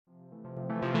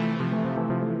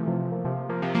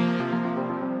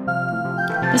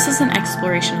This is an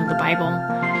exploration of the Bible,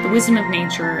 the wisdom of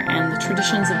nature, and the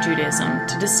traditions of Judaism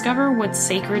to discover what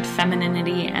sacred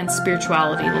femininity and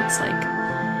spirituality looks like.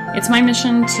 It's my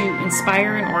mission to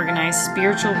inspire and organize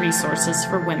spiritual resources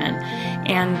for women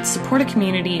and support a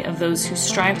community of those who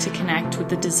strive to connect with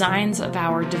the designs of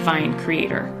our divine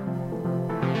Creator.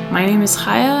 My name is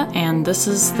Chaya, and this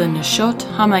is the Neshot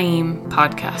Hamayim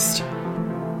podcast.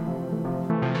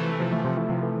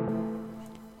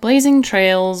 Blazing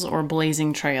trails or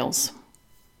blazing trails.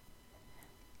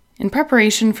 In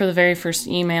preparation for the very first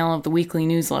email of the weekly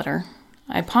newsletter,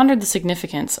 I pondered the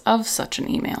significance of such an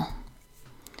email.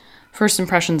 First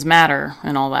impressions matter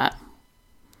and all that.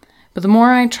 But the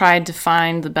more I tried to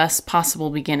find the best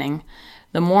possible beginning,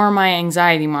 the more my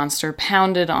anxiety monster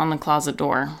pounded on the closet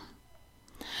door.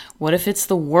 What if it's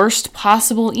the worst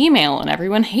possible email and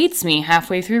everyone hates me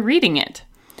halfway through reading it?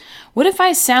 What if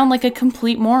I sound like a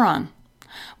complete moron?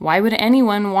 Why would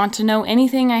anyone want to know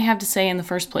anything I have to say in the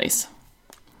first place?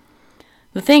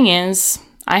 The thing is,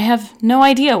 I have no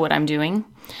idea what I'm doing.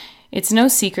 It's no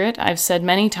secret, I've said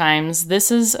many times,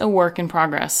 this is a work in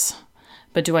progress.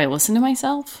 But do I listen to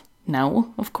myself?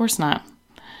 No, of course not.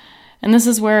 And this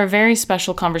is where a very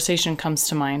special conversation comes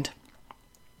to mind.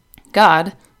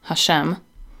 God, Hashem,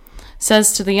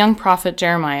 says to the young prophet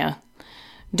Jeremiah,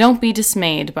 "Don't be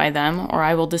dismayed by them, or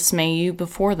I will dismay you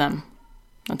before them."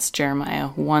 That's Jeremiah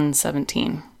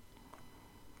 1:17.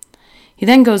 He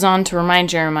then goes on to remind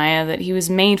Jeremiah that he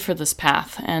was made for this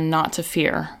path and not to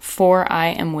fear, for I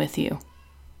am with you.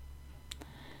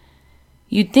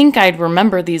 You'd think I'd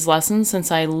remember these lessons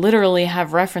since I literally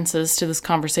have references to this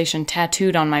conversation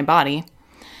tattooed on my body,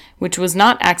 which was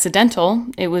not accidental,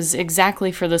 it was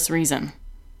exactly for this reason.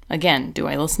 Again, do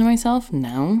I listen to myself?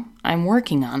 No, I'm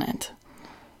working on it.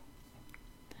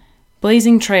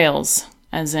 Blazing trails,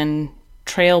 as in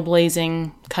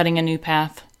trailblazing, cutting a new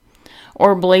path,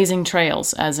 or blazing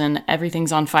trails, as in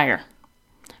everything's on fire.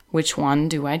 Which one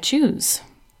do I choose?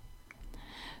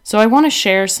 So I want to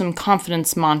share some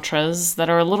confidence mantras that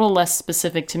are a little less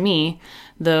specific to me,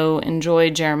 though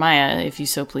enjoy Jeremiah, if you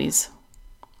so please.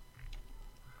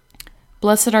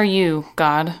 Blessed are you,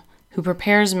 God, who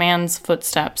prepares man's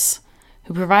footsteps,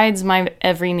 who provides my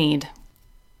every need.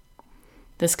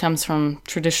 This comes from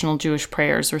traditional Jewish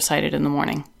prayers recited in the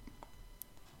morning.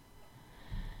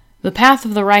 The path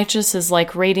of the righteous is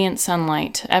like radiant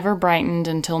sunlight, ever brightened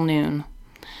until noon.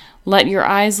 Let your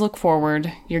eyes look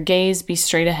forward, your gaze be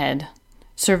straight ahead.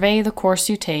 Survey the course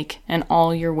you take, and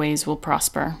all your ways will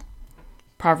prosper.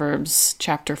 Proverbs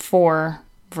chapter 4,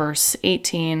 verse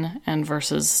 18, and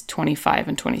verses 25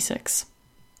 and 26.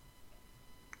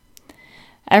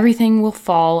 Everything will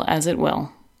fall as it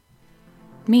will.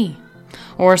 Me.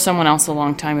 Or someone else a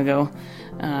long time ago,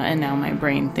 and now my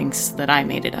brain thinks that I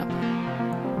made it up.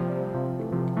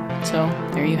 So,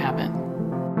 there you have it.